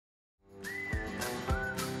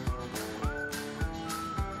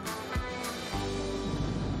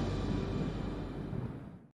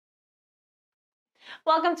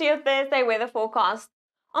Welcome to your Thursday weather forecast.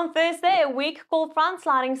 On Thursday, a weak cold front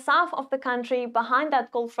sliding south of the country. Behind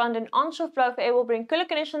that cold front, an onshore flow of air will bring cooler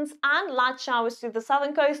conditions and light showers to the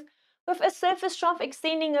southern coast, with a surface trough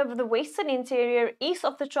extending over the western interior. East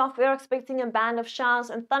of the trough, we are expecting a band of showers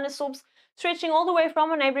and thunderstorms stretching all the way from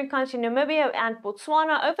our neighboring country Namibia and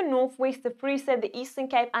Botswana over northwest, the Free State, the Eastern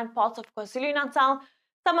Cape and parts of KwaZulu-Natal.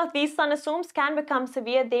 Some of these thunderstorms can become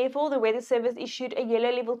severe, therefore the Weather Service issued a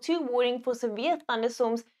yellow level 2 warning for severe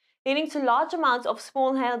thunderstorms, leading to large amounts of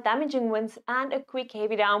small hail, damaging winds and a quick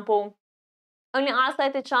heavy downpour. Only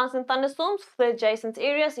isolated showers and thunderstorms for the adjacent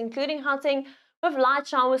areas, including Gauteng, with light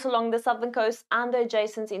showers along the southern coast and the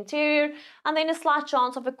adjacent interior, and then a slight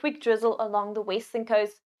chance of a quick drizzle along the western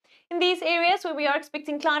coast. In these areas where we are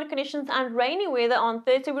expecting cloudy conditions and rainy weather on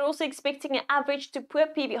Thursday, we're also expecting an average to poor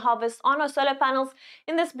PV harvest on our solar panels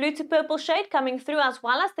in this blue to purple shade coming through, as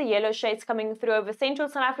well as the yellow shades coming through over central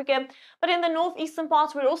South Africa. But in the northeastern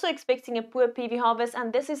parts, we're also expecting a poor PV harvest,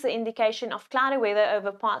 and this is the indication of cloudy weather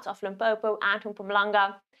over parts of Limpopo and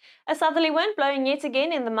Mpumalanga. A southerly wind blowing yet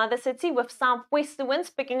again in the mother city, with southwesterly winds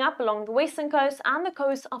picking up along the western coast and the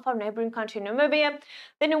coast of our neighboring country Namibia.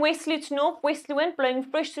 Then a westerly to northwesterly wind blowing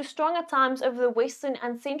fresh to strong at times over the western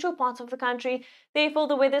and central parts of the country. Therefore,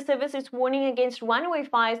 the Weather Service is warning against runaway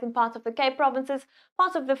fires in parts of the Cape Provinces,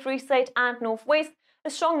 parts of the Free State and northwest. A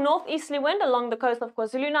strong northeasterly wind along the coast of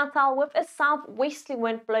KwaZulu-Natal, with a southwesterly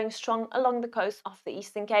wind blowing strong along the coast of the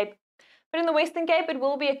Eastern Cape. But in the Western Cape, it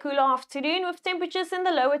will be a cooler afternoon with temperatures in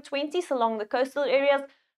the lower 20s along the coastal areas,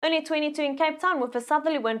 only 22 in Cape Town with a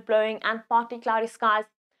southerly wind blowing and partly cloudy skies.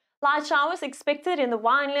 Light showers expected in the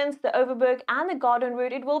Winelands, the Overberg and the Garden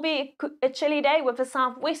Route. It will be a chilly day with a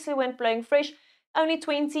southwesterly wind blowing fresh, only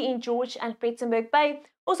 20 in George and Plettenberg Bay.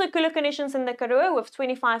 Also cooler conditions in the Karoo with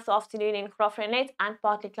 25 this afternoon in Graaff-Reinet and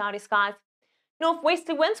partly cloudy skies.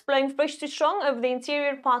 Northwesterly winds blowing fresh to strong over the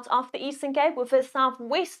interior parts of the Eastern Cape, with a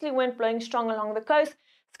southwesterly wind blowing strong along the coast.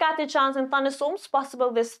 Scattered showers and thunderstorms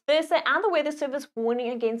possible this Thursday, and the Weather Service warning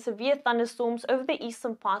against severe thunderstorms over the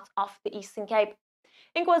eastern parts of the Eastern Cape.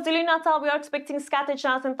 In KwaZulu-Natal, we are expecting scattered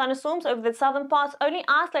showers and thunderstorms over the southern parts, only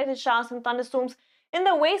isolated showers and thunderstorms in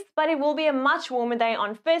the west, but it will be a much warmer day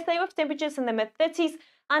on Thursday with temperatures in the mid-30s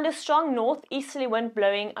and a strong northeasterly wind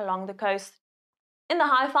blowing along the coast. In the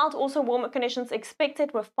Highveld, also warmer conditions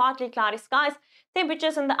expected with partly cloudy skies,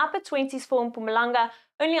 temperatures in the upper 20s for Mpumalanga,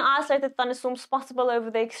 only isolated thunderstorms possible over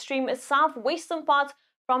the extreme southwestern parts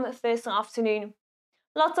from Thursday afternoon.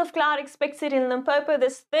 Lots of cloud expected in Limpopo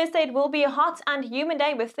this Thursday. It will be a hot and humid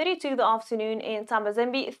day with 32 the afternoon in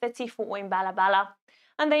Tambazimbi, 34 in Balabala.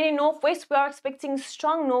 And then in northwest, we are expecting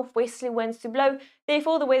strong northwesterly winds to blow.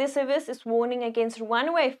 Therefore, the Weather Service is warning against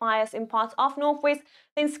runaway fires in parts of northwest.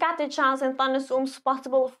 Then scattered showers and thunderstorms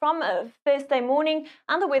possible from Thursday morning,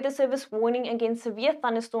 and the Weather Service warning against severe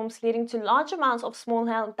thunderstorms leading to large amounts of small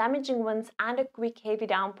hail, damaging winds and a quick heavy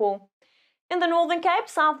downpour. In the Northern Cape,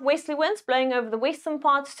 southwesterly winds blowing over the western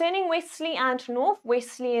parts, turning westerly and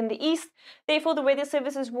northwesterly in the east. Therefore, the Weather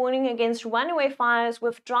Service is warning against runaway fires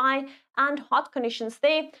with dry and hot conditions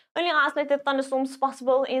there. Only isolated thunderstorms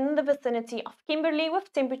possible in the vicinity of Kimberley,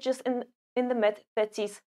 with temperatures in the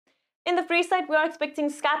mid-30s. In the Free State, we are expecting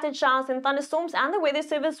scattered showers and thunderstorms, and the Weather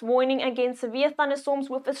Service warning against severe thunderstorms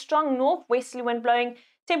with a strong northwesterly wind blowing,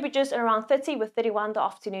 temperatures around 30 with 31 the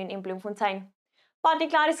afternoon in Bloemfontein. Partly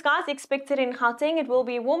cloudy skies expected in Gauteng. It will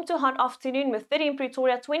be a warm to hot afternoon with 30 in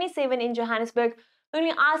Pretoria, 27 in Johannesburg.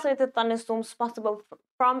 Only isolated thunderstorms possible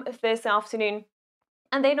from Thursday afternoon.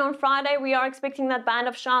 And then on Friday, we are expecting that band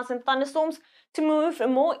of showers and thunderstorms to move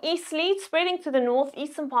more easterly, spreading to the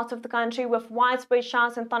northeastern part of the country with widespread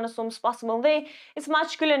showers and thunderstorms possible there. It's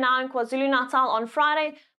much cooler now in KwaZulu-Natal on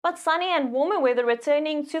Friday, but sunny and warmer weather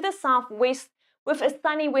returning to the southwest, with a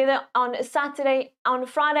sunny weather on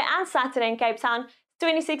Friday and Saturday in Cape Town,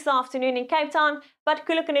 26 afternoon in Cape Town, but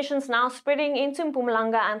cooler conditions now spreading into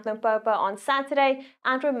Mpumalanga and Limpopo on Saturday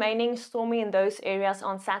and remaining stormy in those areas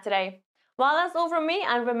on Saturday. Well, that's all from me,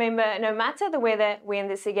 and remember, no matter the weather, we're in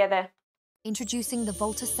this together. Introducing the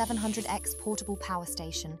Volta 700X portable power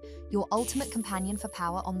station, your ultimate companion for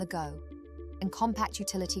power on the go, and compact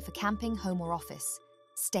utility for camping, home or office.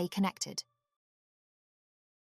 Stay connected.